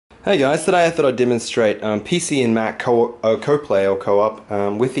Hey guys, today I thought I'd demonstrate PC and Mac co-play or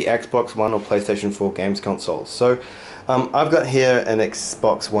co-op with the Xbox One or PlayStation 4 games consoles. So I've got here an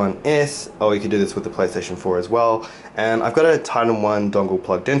Xbox One S, or you could do this with the PlayStation 4 as well, and I've got a Titan 1 dongle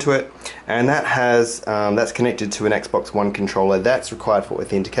plugged into it, and that has that's connected to an Xbox One controller that's required for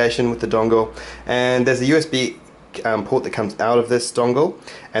authentication with the dongle, and there's a USB port that comes out of this dongle,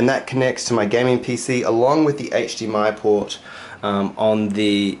 and that connects to my gaming PC along with the HDMI port on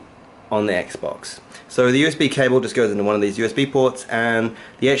the Xbox. So the USB cable just goes into one of these USB ports, and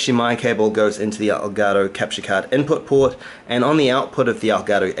the HDMI cable goes into the Elgato capture card input port, and on the output of the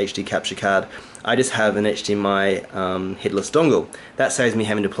Elgato HD capture card I just have an HDMI headless dongle. That saves me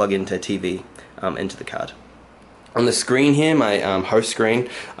having to plug into a TV into the card. On the screen here, my host screen,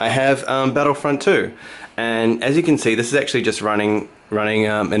 I have Battlefront 2, and as you can see, this is actually just running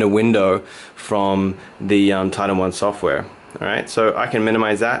in a window from the Titan 1 software. Alright, so I can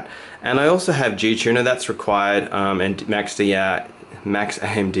minimize that, and I also have G-Tuner that's required, and Max AMDI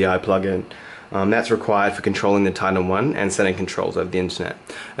plugin that's required for controlling the Titan 1 and setting controls over the internet.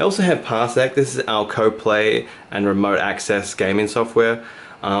 I also have Parsec. This is our co-play and remote access gaming software,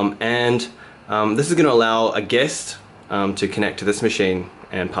 and this is going to allow a guest to connect to this machine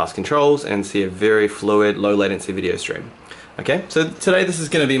and pass controls and see a very fluid, low latency video stream. Okay, so today this is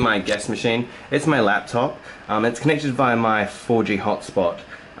going to be my guest machine. It's my laptop. It's connected via my 4G hotspot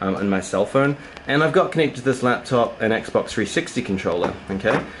on my cell phone, and I've got connected to this laptop an Xbox 360 controller.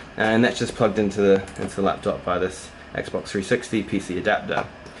 Okay, and that's just plugged into the laptop via this Xbox 360 PC adapter.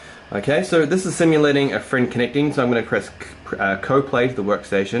 Okay, so this is simulating a friend connecting, so I'm going to press co-play to the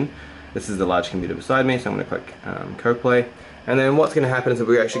workstation. This is the large computer beside me, so I'm going to click co-play. And then what's going to happen is that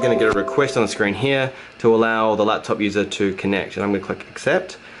we're actually going to get a request on the screen here to allow the laptop user to connect. And I'm going to click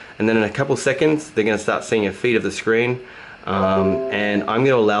accept. And then in a couple seconds, they're going to start seeing a feed of the screen. And I'm going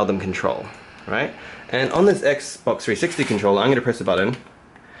to allow them control. Right? And on this Xbox 360 controller, I'm going to press a button.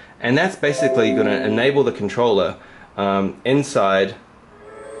 And that's basically going to enable the controller inside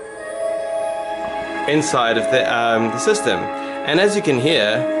of the system. And as you can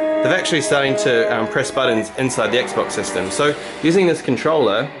hear, they're actually starting to press buttons inside the Xbox system. So using this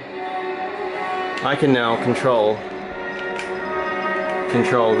controller, I can now control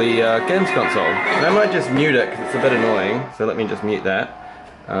the games console. And I might just mute it because it's a bit annoying. So let me just mute that,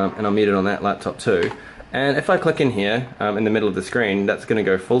 and I'll mute it on that laptop too. And if I click in here in the middle of the screen, that's going to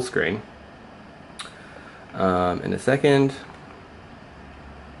go full screen in a second.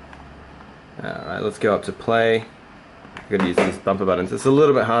 Alright, let's go up to play. I'm going to use these bumper buttons. It's a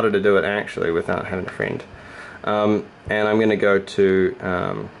little bit harder to do it actually without having a friend. And I'm going to go to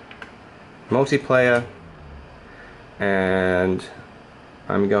multiplayer, and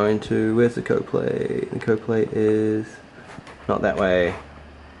I'm going to, where's the co-play? The co-play is not that way.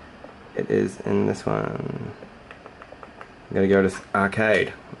 It is in this one. I'm going to go to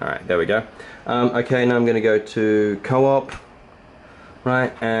arcade. Alright, there we go. Okay, now I'm going to go to co-op.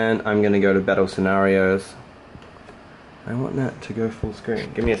 Right, and I'm going to go to battle scenarios. I want that to go full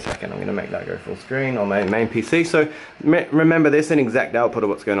screen. Give me a second, I'm going to make that go full screen on my main PC. So remember, there's an exact output of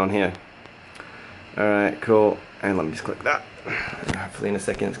what's going on here. Alright, cool. And let me just click that. Hopefully in a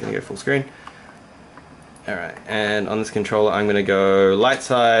second it's going to go full screen. Alright, and on this controller I'm going to go light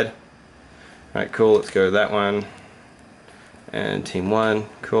side. Alright, cool, let's go to that one. And team 1,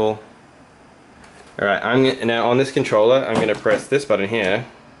 cool. Alright, now on this controller I'm going to press this button here.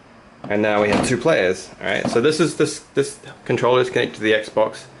 And now we have two players. Alright, so this controller is connected to the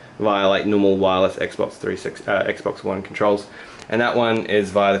Xbox via like normal wireless Xbox One controls, and that one is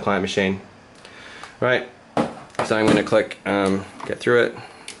via the client machine. Right, so I'm going to click get through it.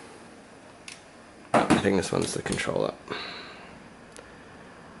 I think this one's the controller.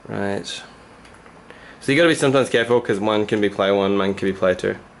 Right. So you got to be sometimes careful because one can be player 1, one can be player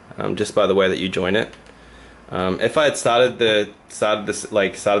 2, just by the way that you join it. If I had started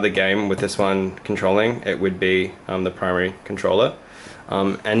the game with this one controlling, it would be the primary controller.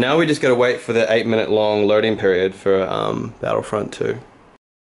 And now we just got to wait for the 8-minute long loading period for Battlefront 2.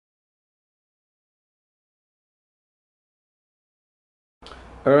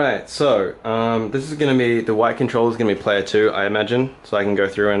 Alright, so this is going to be, the white controller is going to be player 2, I imagine. So I can go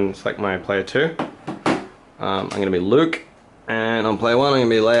through and select my player 2. I'm going to be Luke, and on player 1 I'm going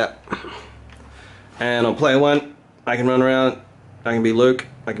to be Leia. And on player 1, I can run around, I can be Luke,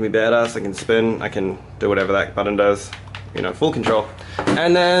 I can be badass, I can spin, I can do whatever that button does, you know, full control.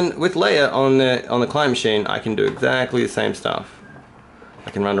 And then with Leia on the client machine, I can do exactly the same stuff.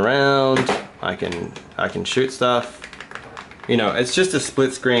 I can run around, I can shoot stuff. You know, it's just a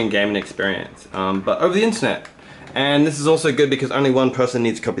split screen gaming experience, but over the internet. And this is also good because only one person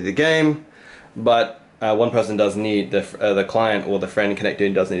needs to copy the game, but one person does need the client or the friend connected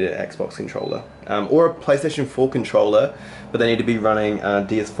in does need an Xbox controller or a PlayStation 4 controller, but they need to be running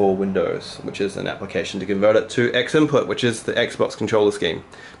DS4 Windows, which is an application to convert it to X input, which is the Xbox controller scheme.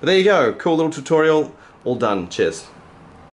 But there you go, cool little tutorial, all done. Cheers.